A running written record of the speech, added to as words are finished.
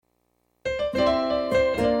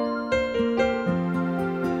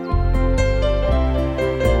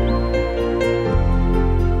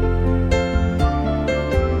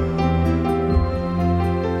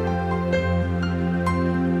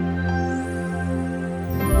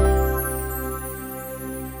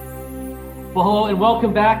Well, hello and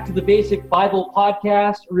welcome back to the Basic Bible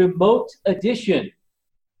Podcast, Remote Edition.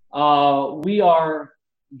 We are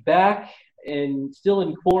back and still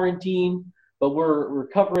in quarantine, but we're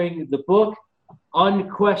covering the book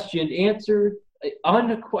Unquestioned Answers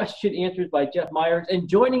by Jeff Myers. And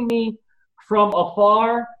joining me from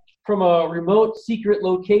afar, from a remote secret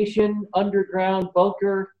location, underground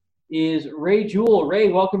bunker, is Ray Jewell. Ray,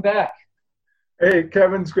 welcome back. Hey,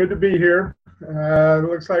 Kevin, it's good to be here. It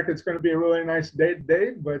looks like it's going to be a really nice day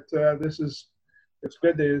today, but it's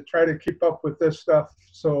good to try to keep up with this stuff.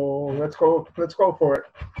 So let's go for it.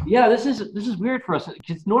 Yeah, this is weird for us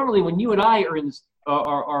because normally when you and I are in this,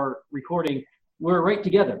 are recording, we're right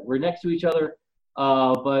together. We're next to each other,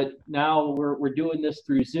 but now we're doing this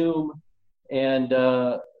through Zoom, and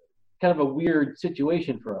kind of a weird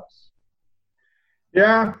situation for us.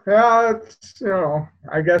 Yeah, it's,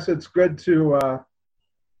 I guguess it's good to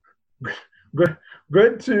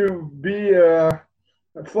good to be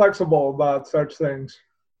flexible about such things.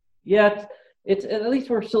 Yeah, it's at least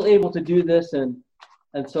we're still able to do this, and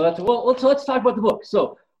so that's let's talk about the book.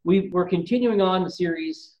 So we're continuing on the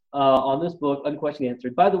series on this book, Unquestioned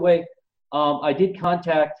Answered. By the way, I did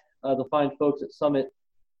contact the fine folks at Summit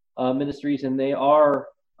Ministries, and they are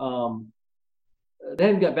they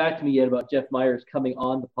haven't got back to me yet about Jeff Myers coming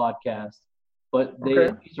on the podcast, but they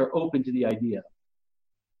at least are open to the idea.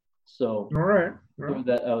 So all right. Throw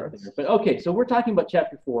that out there. But okay, so we're talking about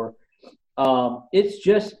chapter 4. It's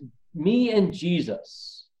just me and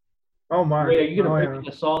Jesus. Oh my! Ray, are you going to bring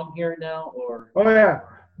a song here now, or? Oh yeah,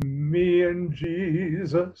 me and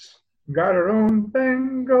Jesus got our own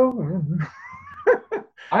thing going.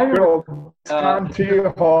 I remember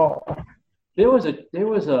Hall. There was a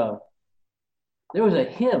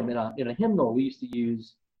hymn in a hymnal we used to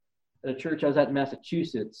use at a church I was at in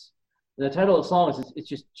Massachusetts. And the title of the song is it's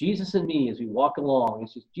just Jesus and me as we walk along.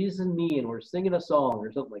 It's just Jesus and me, and we're singing a song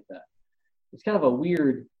or something like that. It's kind of a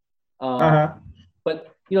weird, but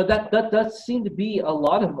that does seem to be a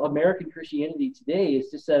lot of American Christianity today.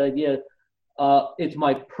 Is just that idea. It's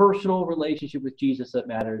my personal relationship with Jesus that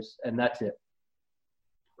matters, and that's it.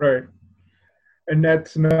 Right. And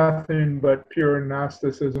that's nothing but pure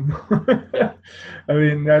Gnosticism. Yeah. I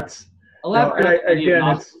mean, that's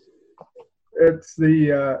it's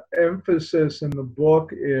the emphasis in the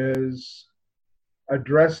book is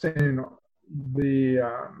addressing the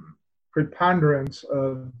preponderance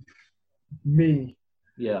of me.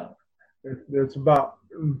 Yeah. It's about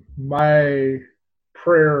my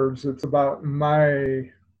prayers. It's about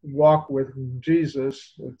my walk with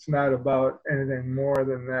Jesus. It's not about anything more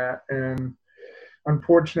than that. And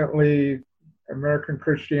unfortunately, American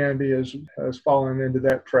Christianity has fallen into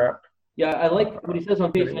that trap. Yeah, I like what he says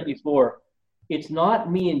on page 94. It's not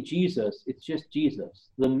me and Jesus, it's just Jesus.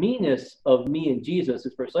 The meanness of me and Jesus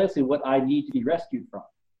is precisely what I need to be rescued from.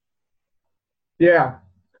 Yeah,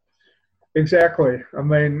 exactly. I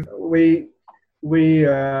mean, we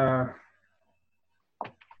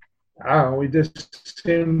just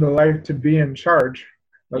seem to like to be in charge.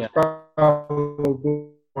 That's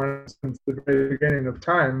probably since the very beginning of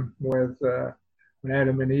time with when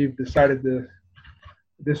Adam and Eve decided to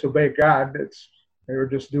disobey God. They were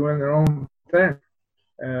just doing their own thing.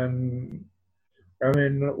 And I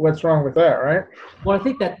mean, what's wrong with that, right? Well, I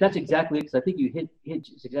think that's exactly it, because I think you hit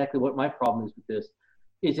exactly what my problem is with this.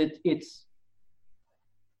 It's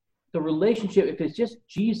the relationship. If it's just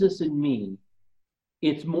Jesus and me,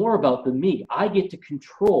 it's more about the me. I get to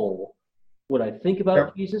control what I think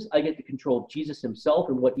about Jesus. I get to control Jesus himself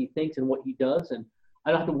and what he thinks and what he does, and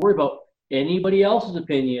I don't have to worry about anybody else's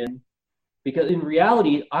opinion, because in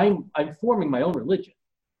reality, I'm forming my own religion.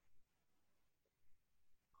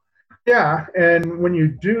 Yeah, and when you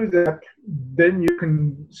do that, then you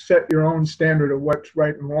can set your own standard of what's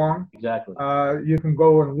right and wrong. Exactly. You can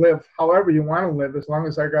go and live however you want to live, as long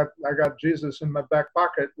as I got Jesus in my back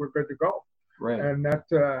pocket, we're good to go. Right. And that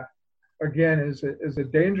again is a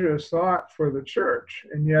dangerous thought for the church,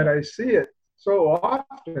 and yet I see it so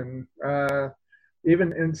often,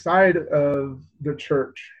 even inside of the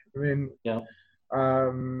church. I mean,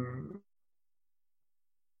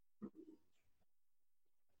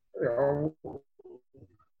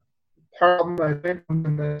 problem I think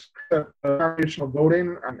in this congregational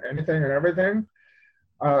voting on anything and everything,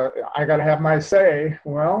 I got to have my say.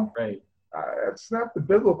 Well, right. It's not the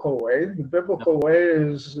biblical way. The biblical way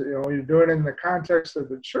is, you do it in the context of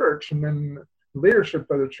the church, and then the leadership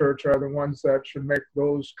of the church are the ones that should make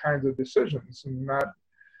those kinds of decisions, and not,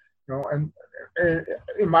 and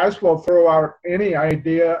you might as well throw out any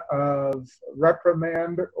idea of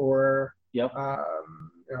reprimand or,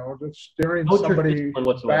 just steering somebody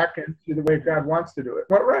back into the way God wants to do it.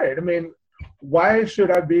 But right, I mean, why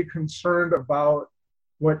should I be concerned about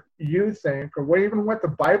what you think or even what the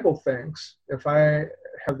Bible thinks if I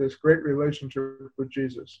have this great relationship with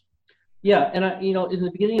Jesus? Yeah, and in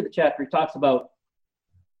the beginning of the chapter, he talks about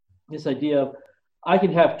this idea of I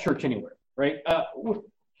can have church anywhere, right?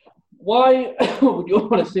 Why would you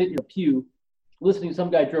want to sit in your pew listening to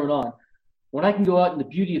some guy drone on when I can go out in the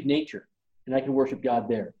beauty of nature and I can worship God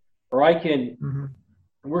there, or I can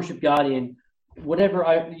worship God in whatever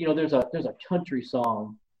there's a country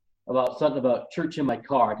song about something about church in my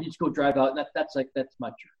car. You just go drive out, and that's my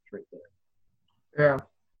church right Yeah,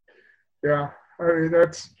 there. yeah.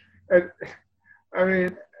 I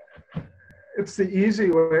mean, it's the easy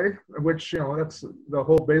way, which that's the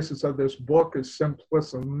whole basis of this book is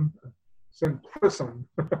simplism.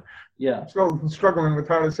 Yeah. I'm still struggling with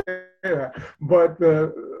how to say that, but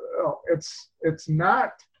it's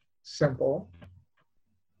not simple.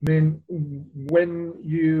 I mean, when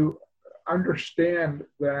you understand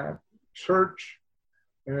that church,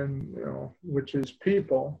 and which is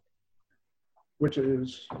people, which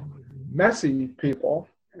is messy people.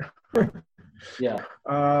 Yeah.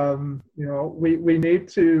 We need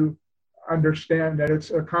to understand that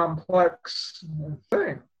it's a complex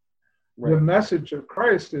thing. Right. The message of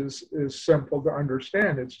Christ is simple to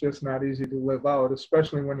understand. It's just not easy to live out,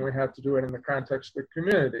 especially when we have to do it in the context of the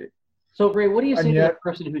community. So, Ray, what do you say to that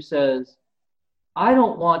person who says, I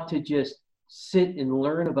don't want to just sit and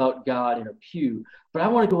learn about God in a pew, but I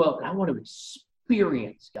want to go out and I want to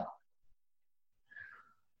experience God?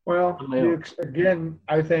 Well, again,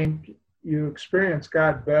 I think you experience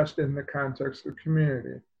God best in the context of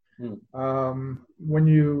community.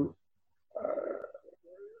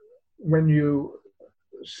 When you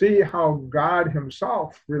see how God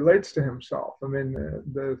Himself relates to Himself, I mean,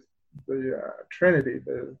 the Trinity,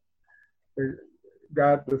 the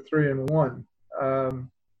God, the three in one.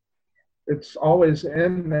 It's always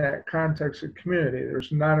in that context of community.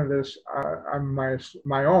 There's none of this I'm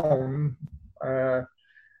my own.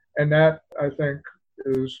 And that, I think,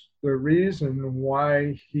 is the reason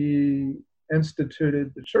why He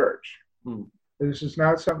instituted the church. This is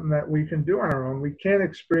not something that we can do on our own. We can't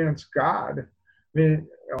experience God. I mean,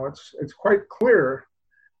 it's quite clear.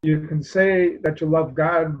 You can say that you love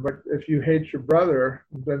God, but if you hate your brother,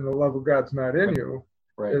 then the love of God's not in you.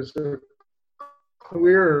 Right. Is a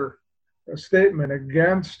clear statement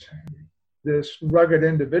against this rugged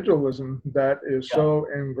individualism that is so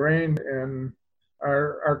ingrained in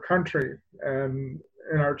our country and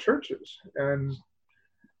in our churches. And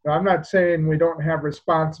I'm not saying we don't have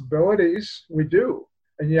responsibilities. We do.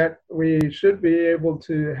 And yet we should be able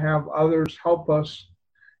to have others help us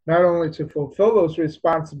not only to fulfill those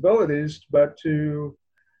responsibilities, but to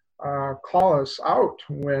call us out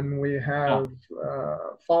when we have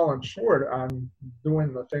fallen short on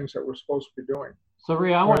doing the things that we're supposed to be doing. So,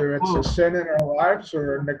 Ray, whether it's a sin in our lives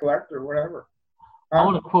or neglect or whatever. I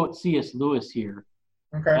want to quote C.S. Lewis here.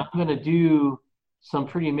 Okay. I'm going to do some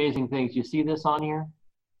pretty amazing things. You see this on here?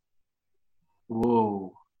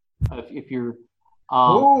 Whoa. If you're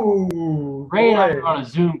Ray and I are on a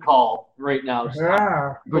Zoom call right now.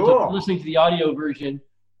 Yeah. But cool. Listening to the audio version,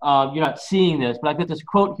 you're not seeing this, but I've got this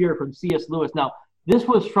quote here from C.S. Lewis. Now, this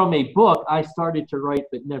was from a book I started to write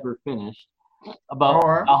but never finished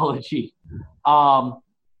about theology.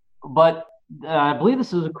 But I believe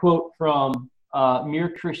this is a quote from Mere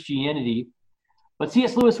Christianity. But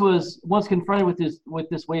C.S. Lewis was once confronted with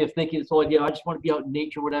this way of thinking, this whole idea, I just want to be out in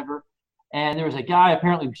nature, whatever. And there was a guy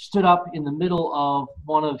apparently who stood up in the middle of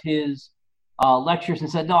one of his lectures and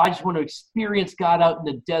said, no, I just want to experience God out in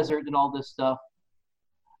the desert and all this stuff.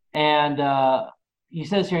 And he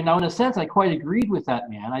says here, now in a sense, I quite agreed with that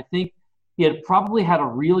man. I think he had probably had a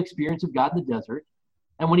real experience of God in the desert.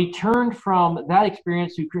 And when he turned from that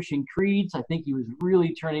experience to Christian creeds, I think he was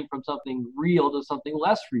really turning from something real to something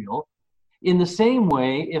less real. In the same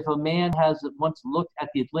way, if a man has once looked at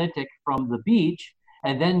the Atlantic from the beach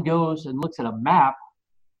and then goes and looks at a map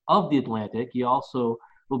of the Atlantic, he also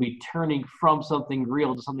will be turning from something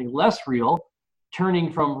real to something less real,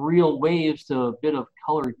 turning from real waves to a bit of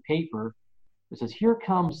colored paper. It says, here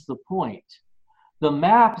comes the point. The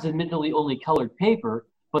map is admittedly only colored paper,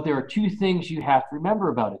 but there are two things you have to remember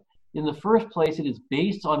about it. In the first place, it is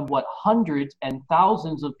based on what hundreds and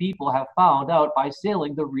thousands of people have found out by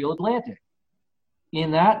sailing the real Atlantic. In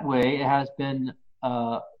that way, it has been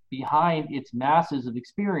behind its masses of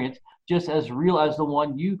experience, just as real as the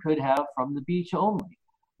one you could have from the beach only,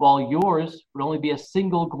 while yours would only be a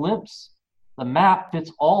single glimpse. The map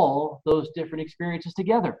fits all those different experiences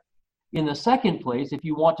together. In the second place, if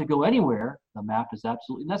you want to go anywhere, the map is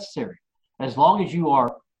absolutely necessary. As long as you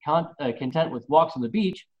are content with walks on the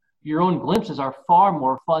beach, your own glimpses are far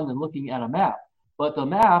more fun than looking at a map. But the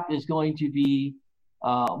map is going to be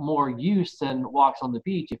more use than walks on the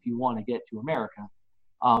beach if you want to get to America.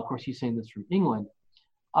 Of course, he's saying this from England.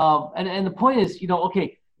 And the point is,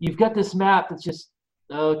 okay, you've got this map that's just,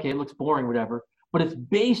 okay, it looks boring, whatever, but it's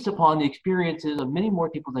based upon the experiences of many more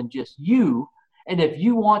people than just you. And if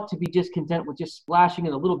you want to be just content with just splashing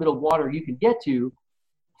in a little bit of water you can get to,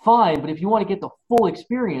 fine. But if you want to get the full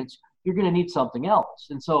experience, you're going to need something else.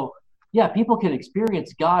 And so, yeah, people can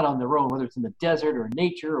experience God on their own, whether it's in the desert or in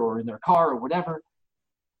nature or in their car or whatever.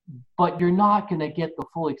 But you're not going to get the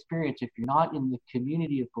full experience if you're not in the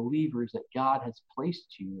community of believers that God has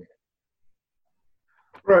placed you in.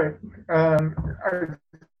 Right. I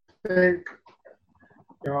think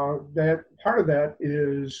that part of that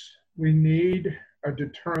is we need a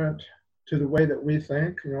deterrent to the way that we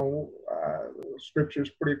think. Scripture is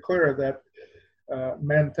pretty clear that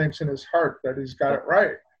man thinks in his heart that he's got it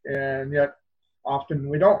right, and yet often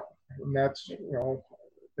we don't. And that's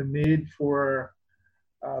the need for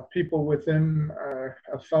people within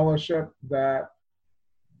a fellowship that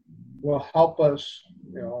will help us,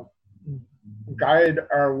 guide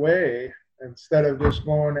our way instead of just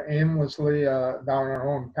going aimlessly down our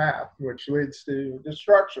own path, which leads to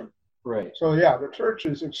destruction. Right. So yeah, the church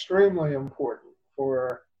is extremely important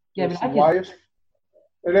for life.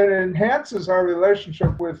 And it enhances our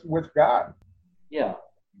relationship with God. Yeah.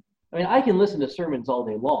 I mean, I can listen to sermons all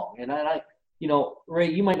day long, and I Ray,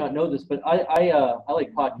 you might not know this, but I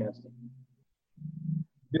like podcasting.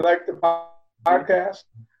 You like the podcast?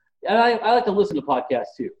 And I like to listen to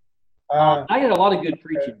podcasts too. I get a lot of good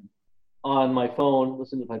preaching on my phone,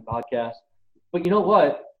 listen to my podcast. But you know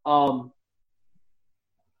what? I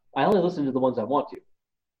only listen to the ones I want to.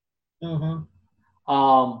 Mm-hmm.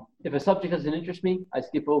 If a subject doesn't interest me, I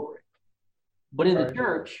skip over it. But in the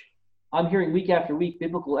church, I'm hearing week after week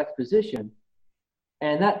biblical exposition,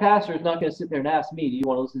 and that pastor is not going to sit there and ask me, do you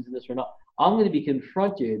want to listen to this or not? I'm going to be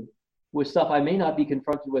confronted with stuff I may not be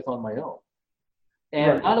confronted with on my own.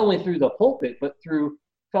 And not only through the pulpit, but through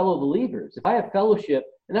fellow believers. If I have fellowship,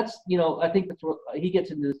 and that's, I think that's what he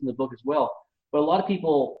gets into this in the book as well. But a lot of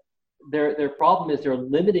people, their problem is they're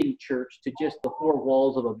limiting church to just the four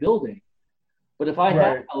walls of a building. But if I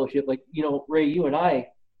have fellowship, like, Ray, you and I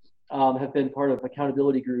have been part of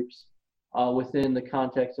accountability groups within the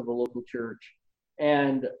context of a local church.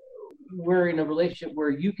 And we're in a relationship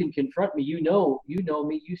where you can confront me. You know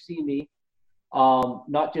me, you see me,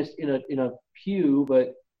 not just in a pew,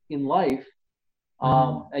 but in life.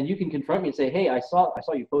 And you can confront me and say, hey, I saw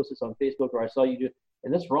you post this on Facebook, or I saw you do,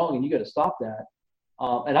 and that's wrong, and you got to stop that.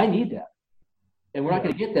 And I need that. And we're not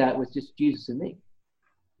going to get that with just Jesus and me.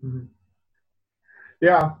 Mm-hmm.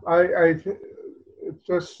 Yeah, it's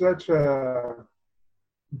just such a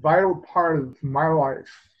vital part of my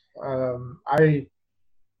life. I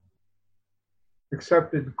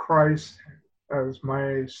accepted Christ as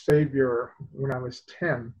my Savior when I was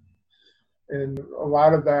 10. And a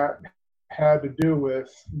lot of that had to do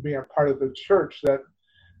with being a part of the church that,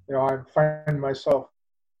 I find myself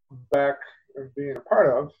back being a part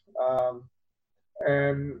of.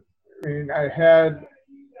 And I mean, I had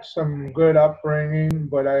some good upbringing,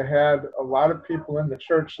 but I had a lot of people in the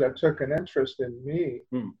church that took an interest in me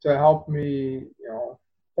to help me,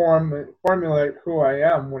 formulate who I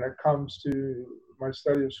am when it comes to my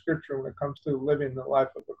study of Scripture, when it comes to living the life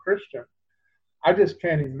of a Christian. I just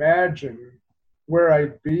can't imagine where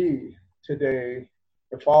I'd be today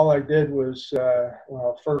if all I did was,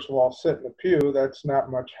 first of all, sit in the pew. That's not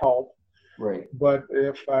much help. Right. But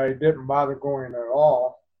if I didn't bother going at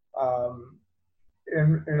all,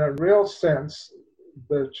 in a real sense,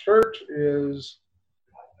 the church is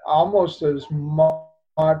almost as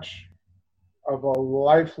much of a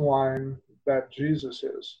lifeline that Jesus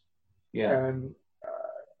is. Yeah. And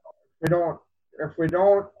if we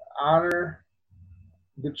don't honor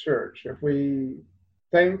the church, if we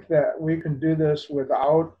think that we can do this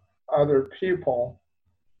without other people,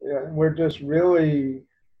 we're just really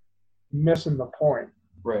missing the point.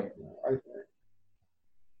 Right. I think.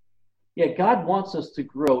 Yeah, God wants us to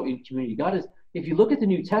grow in community. God is, if you look at the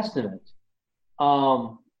New Testament,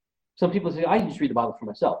 some people say, I can just read the Bible for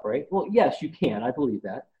myself, right? Well, yes, you can. I believe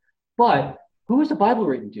that. But who is the Bible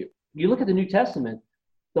written to? You look at the New Testament,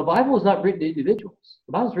 the Bible is not written to individuals.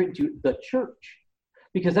 The Bible is written to the church,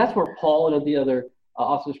 because that's where Paul and the other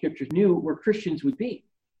authors of Scriptures knew where Christians would be.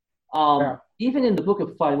 Even in the book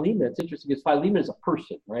of Philemon, it's interesting because Philemon is a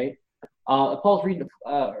person, right? Paul's writing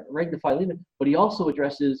to Philemon, but he also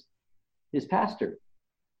addresses his pastor.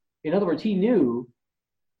 In other words, he knew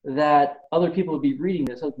that other people would be reading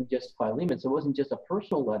this other than just Philemon, so it wasn't just a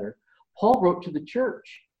personal letter. Paul wrote to the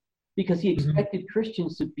church, because he expected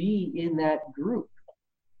Christians to be in that group.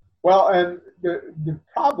 Well, and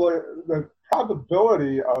the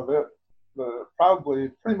probability of it, probably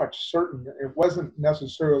pretty much certain, it wasn't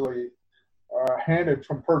necessarily handed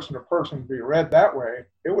from person to person to be read that way.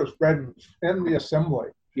 It was read in the assembly.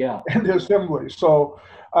 Yeah. In the assembly. So,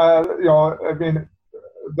 I mean,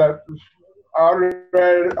 that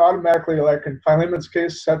automatically, like in Philemon's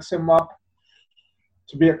case, sets him up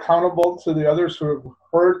to be accountable to the others who have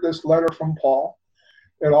heard this letter from Paul.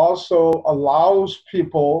 It also allows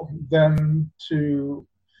people then to,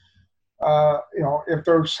 if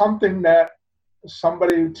there's something that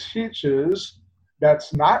somebody teaches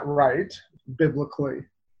that's not right biblically,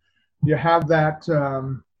 you have that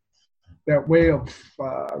that way of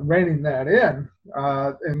reining that in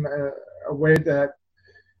a way that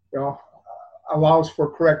allows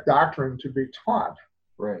for correct doctrine to be taught.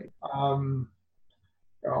 Right.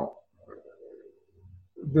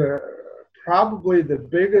 Probably the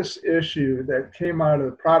biggest issue that came out of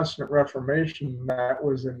the Protestant Reformation that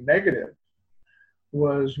was a negative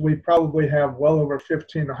was we probably have well over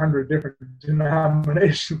 1,500 different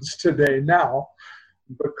denominations today now,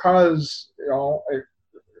 because it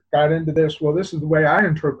got into this. Well, this is the way I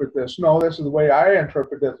interpret this. No, this is the way I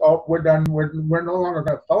interpret this. Oh, we're done. We're no longer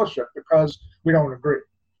going to fellowship because we don't agree,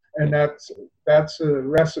 and that's a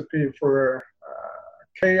recipe for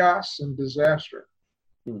chaos and disaster.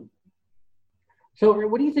 So,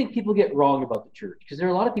 what do you think people get wrong about the church? Because there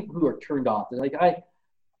are a lot of people who are turned off. They're like,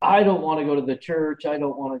 I don't want to go to the church. I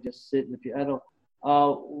don't want to just sit in the pew. I don't.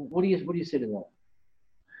 What do you say to that?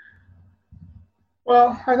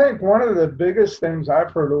 Well, I think one of the biggest things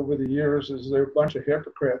I've heard over the years is they're a bunch of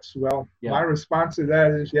hypocrites. Well, My response to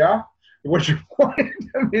that is, yeah. What's your point?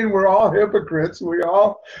 I mean, we're all hypocrites. We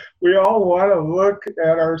all want to look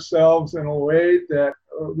at ourselves in a way that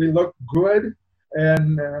we look good,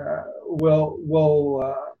 and we'll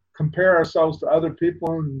compare ourselves to other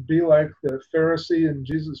people and be like the Pharisee in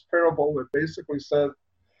Jesus' parable that basically said,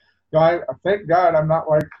 I thank God I'm not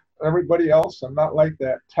like everybody else. I'm not like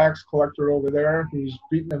that tax collector over there who's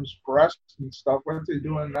beating his breast and stuff. What's he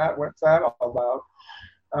doing that? What's that all about?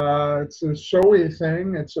 It's a showy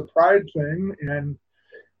thing. It's a pride thing. And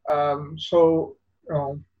so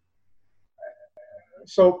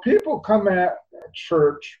people come at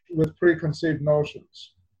church with preconceived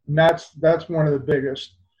notions. And that's one of the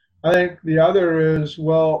biggest. I think the other is,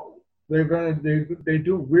 they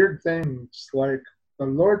do weird things like the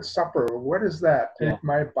Lord's Supper. What is that? Take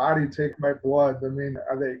my body, take my blood. I mean,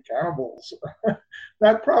 are they cannibals?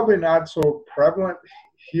 That's probably not so prevalent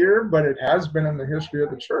here, but it has been in the history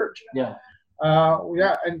of the church. Yeah.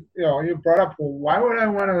 And you brought up, why would I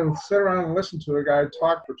want to sit around and listen to a guy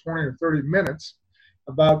talk for 20 or 30 minutes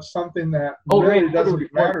about something that really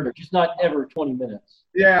doesn't matter? Just not ever 20 minutes.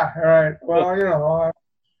 Yeah, all right. Well,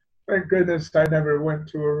 thank goodness I never went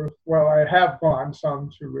to I have gone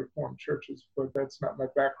some to Reformed churches, but that's not my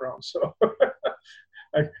background, so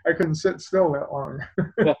I couldn't sit still that long.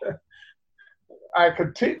 I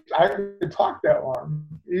could talk that long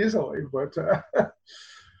easily, but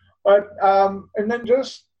and then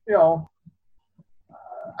just I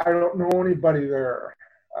don't know anybody there,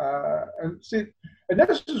 and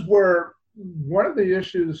this is where one of the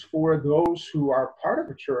issues for those who are part of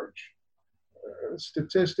a church.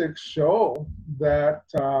 Statistics show that,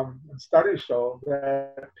 studies show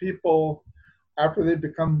that people, after they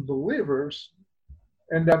become believers,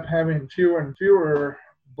 end up having fewer and fewer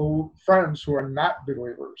friends who are not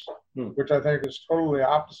believers, which I think is totally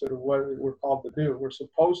opposite of what we're called to do. We're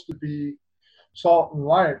supposed to be salt and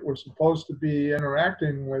light. We're supposed to be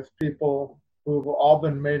interacting with people who've all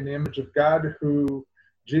been made in the image of God, who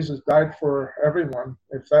Jesus died for everyone.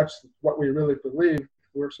 If that's what we really believe,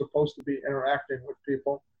 we're supposed to be interacting with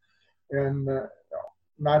people and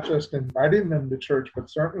not just inviting them to church, but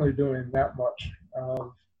certainly doing that much.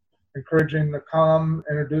 Encouraging them to come,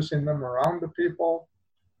 introducing them around to people.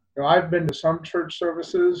 I've been to some church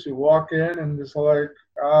services. You walk in and it's like,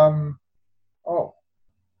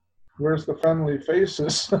 where's the friendly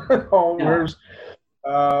faces? Where's...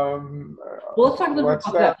 let's talk a little bit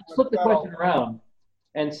about that. Let's flip the question around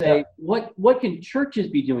and say, what can churches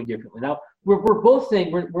be doing differently? Now, we're both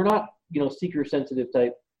saying we're not, seeker sensitive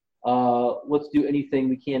type. Let's do anything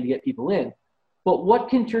we can to get people in. But what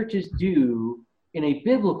can churches do in a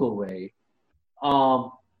biblical way to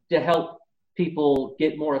help people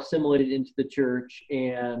get more assimilated into the church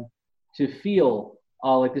and to feel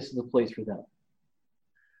like this is the place for them?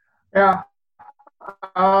 Yeah.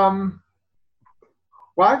 I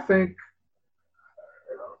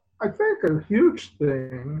think a huge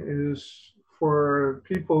thing is for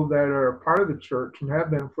people that are a part of the church and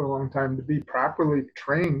have been for a long time to be properly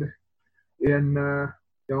trained in,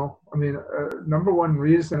 number one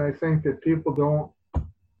reason I think that people don't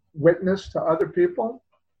witness to other people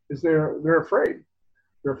is they're afraid.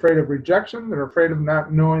 They're afraid of rejection. They're afraid of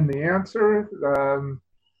not knowing the answer.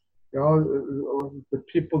 The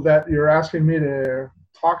people that you're asking me to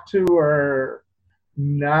talk to are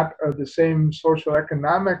not of the same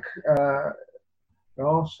socioeconomic,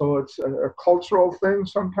 so it's a cultural thing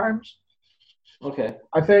sometimes. Okay.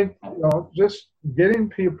 I think, just getting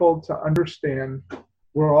people to understand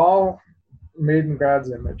we're all made in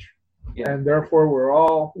God's image. Yeah. And therefore we're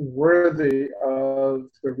all worthy of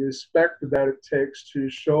the respect that it takes to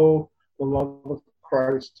show the love of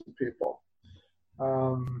Christ to people.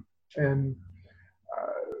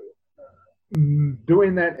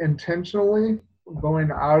 Doing that intentionally,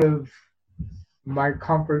 going out of my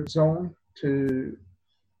comfort zone to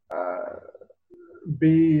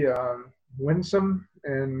be winsome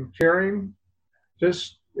and caring,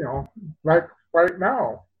 just, like right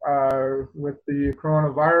now with the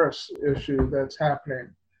coronavirus issue that's happening.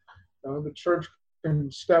 The church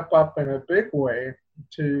can step up in a big way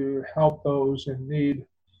to help those in need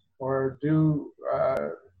or do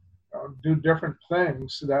different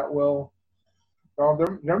things that will.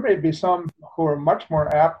 There may be some who are much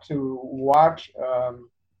more apt to watch a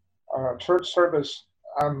church service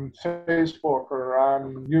on Facebook or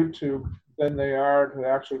on YouTube than they are to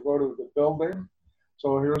actually go to the building.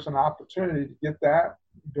 So here's an opportunity to get that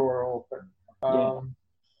door open.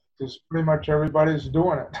 Because pretty much everybody's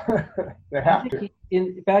doing it. They have to.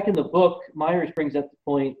 Back in the book, Myers brings up the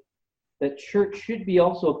point that church should be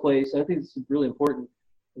also a place, I think this is really important,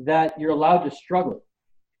 that you're allowed to struggle.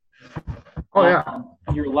 Oh, yeah.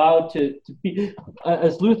 You're allowed to be,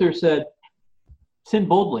 as Luther said, sin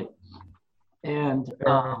boldly. And,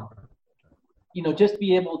 just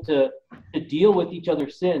be able to deal with each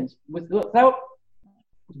other's sins without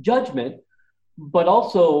judgment, but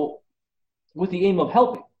also with the aim of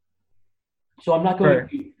helping. So I'm not going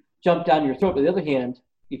to jump down your throat. But on the other hand,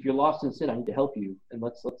 if you're lost in sin, I need to help you, and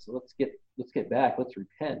let's get back. Let's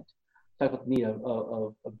repent. Talk with me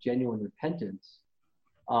of genuine repentance.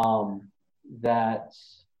 That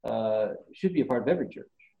should be a part of every church.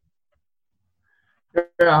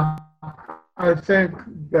 Yeah, I think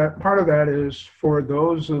that part of that is for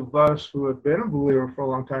those of us who have been a believer for a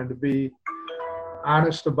long time to be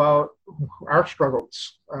honest about our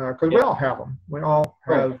struggles, because we all have them. We all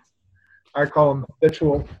have, I call them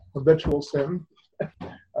habitual sin,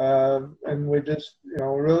 and we just,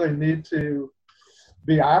 really need to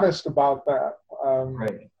be honest about that.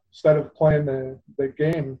 Instead of playing the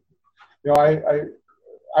game.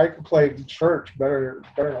 I can play church better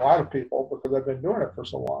than a lot of people because I've been doing it for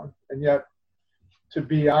so long. And yet, to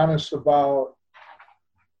be honest about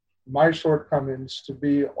my shortcomings, to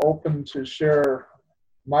be open to share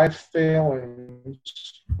my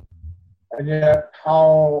failings, and yet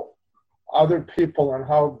how other people and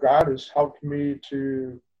how God has helped me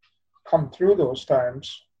to come through those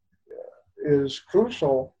times is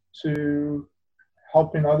crucial to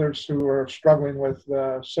helping others who are struggling with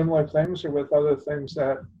similar things or with other things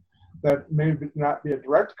that may not be a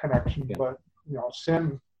direct connection, but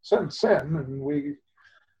sin, and we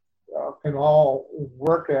can all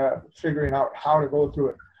work at figuring out how to go through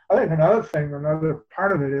it. I think another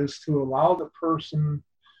part of it is to allow the person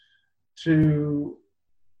to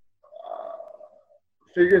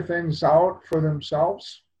figure things out for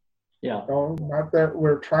themselves. Yeah. Not that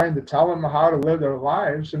we're trying to tell them how to live their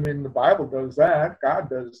lives. I mean, the Bible does that. God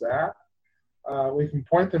does that. We can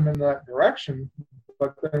point them in that direction,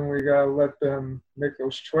 but then we got to let them make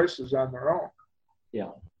those choices on their own. Yeah.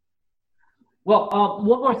 Well,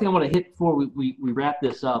 one more thing I want to hit before we wrap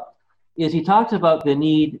this up is he talks about the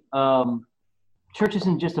need. Church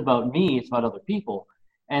isn't just about me; it's about other people,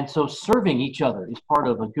 and so serving each other is part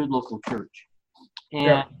of a good local church,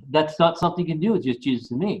 and that's not something you can do with just Jesus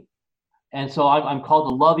and me. And so I'm called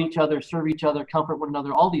to love each other, serve each other, comfort one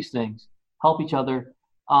another, all these things, help each other.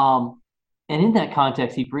 And in that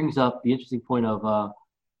context, he brings up the interesting point of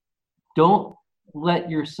don't let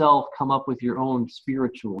yourself come up with your own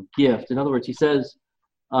spiritual gift. In other words, he says,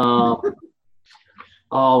 where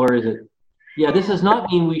is it? Yeah, this does not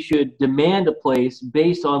mean we should demand a place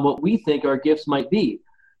based on what we think our gifts might be.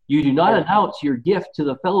 You do not announce your gift to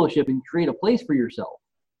the fellowship and create a place for yourself.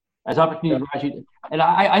 As opportunities arise, and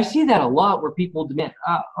I see that a lot where people demand.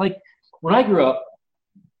 Like when I grew up,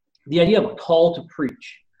 the idea of a call to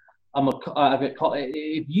preach.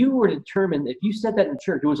 If you were determined, if you said that in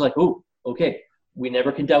church, it was like, oh, okay, we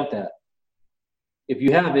never can doubt that. If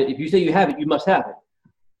you have it, if you say you have it, you must have it.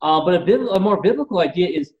 But a more biblical idea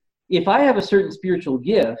is if I have a certain spiritual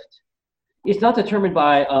gift, it's not determined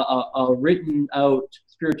by a written out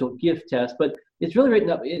spiritual gift test, but it's really written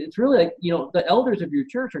up. It's really like, the elders of your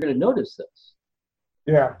church are going to notice this.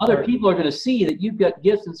 Yeah. Other right. people are going to see that you've got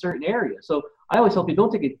gifts in certain areas. So I always tell people,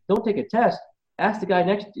 don't take a test. Ask the guy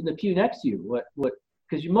in the pew next to you what,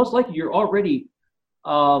 because you most likely you're already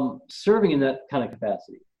serving in that kind of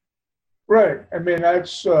capacity. Right. I mean,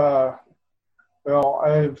 that's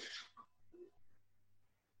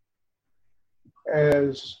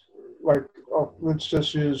let's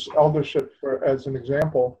just use eldership as an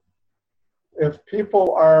example. If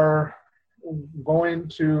people are going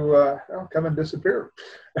to Kevin disappear.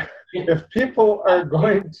 If people are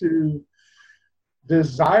going to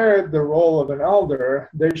desire the role of an elder,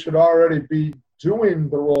 they should already be doing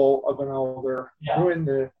the role of an elder,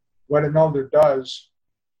 doing what an elder does,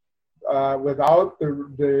 without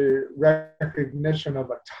the recognition of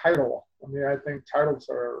a title. I mean, I think titles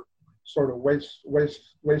are sort of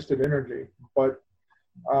wasted energy, but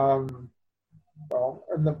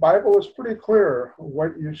and the Bible is pretty clear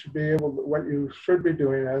what you should be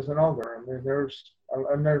doing as an elder. I mean, there's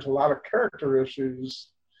a lot of character issues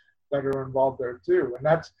that are involved there too, and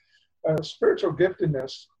that's spiritual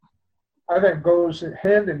giftedness. I think goes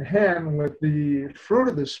hand in hand with the fruit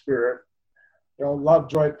of the Spirit. Love,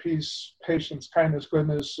 joy, peace, patience, kindness,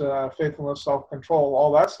 goodness, faithfulness, self-control,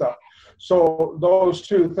 all that stuff. So those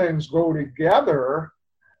two things go together.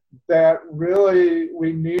 That really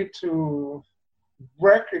we need to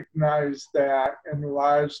recognize that in the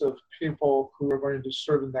lives of people who are going to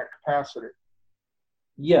serve in that capacity.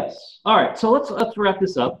 Yes. All right. So let's wrap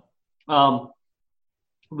this up.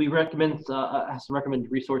 We recommend some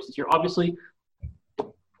recommended resources here. Obviously,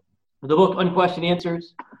 the book Unquestioned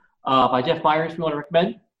Answers by Jeff Myers. We want to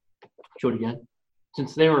recommend. Show it again,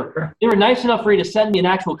 since they were nice enough for you to send me an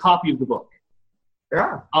actual copy of the book.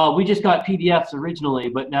 Yeah. We just got PDFs originally,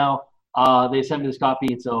 but now they sent me this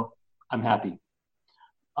copy, and so I'm happy.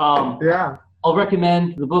 I'll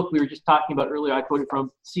recommend the book we were just talking about earlier. I quoted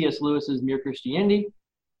from C.S. Lewis's Mere Christianity.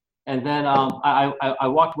 And then I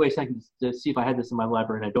walked away a second to see if I had this in my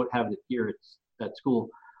library, and I don't have it here at school.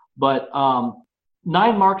 But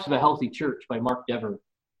 9 Marks of a Healthy Church by Mark Dever,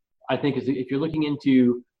 I think, is if you're looking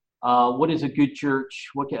into what is a good church,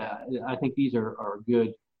 I think these are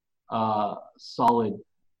good, solid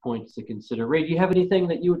points to consider. Ray, do you have anything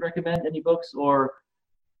that you would recommend? Any books or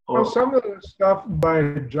Well, some of the stuff by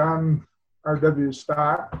John R.W.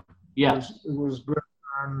 Stott. Yes, it was good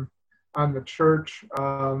on the church,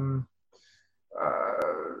 and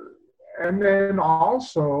then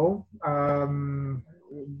also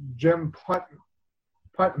Jim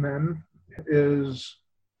Putman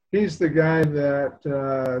he's the guy that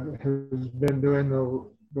has been doing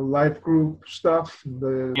the life group stuff,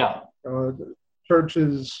 the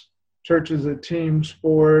churches a team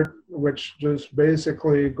sport, which just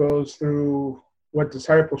basically goes through what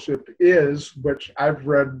discipleship is, which I've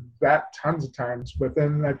read that tons of times, but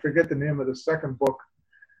then I forget the name of the second book,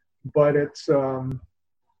 but it's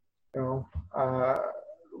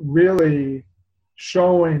really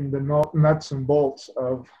showing the nuts and bolts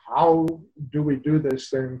of how do we do this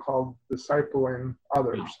thing called discipling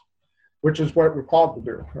others, which is what we're called to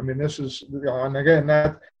do. I mean, this is, and again,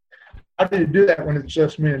 how do you do that when it's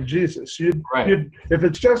just me and Jesus? If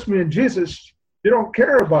it's just me and Jesus, you don't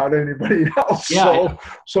care about anybody else. Yeah,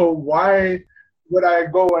 so why would I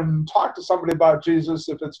go and talk to somebody about Jesus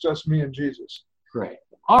if it's just me and Jesus? Great.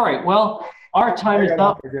 All right. Well, our time is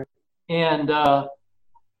up. And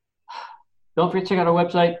don't forget to check out our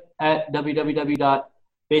website at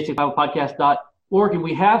www.basicbiblepodcast.org. And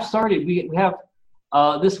we have started. We have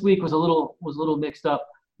this week was a little mixed up,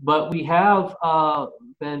 but we have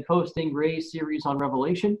been posting Ray's series on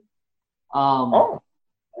Revelation.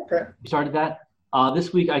 Okay. We started that.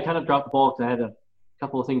 This week I kind of dropped the ball because I had a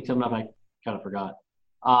couple of things coming up. I kind of forgot.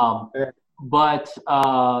 But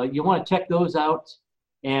you want to check those out.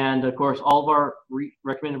 And, of course, all of our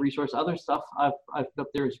recommended resources, other stuff I've put up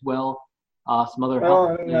there as well. Some other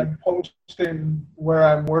help. And I'm posting where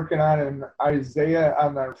I'm working on in Isaiah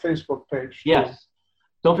on our Facebook page. Yes.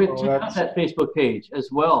 Don't forget to check out that Facebook page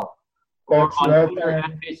as well. Or on Twitter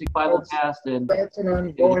at Basic Biblecast. That's an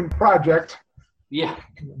ongoing project. Yeah.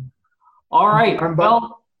 All right.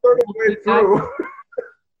 Well,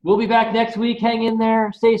 we'll be back next week. Hang in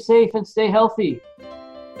there. Stay safe and stay healthy.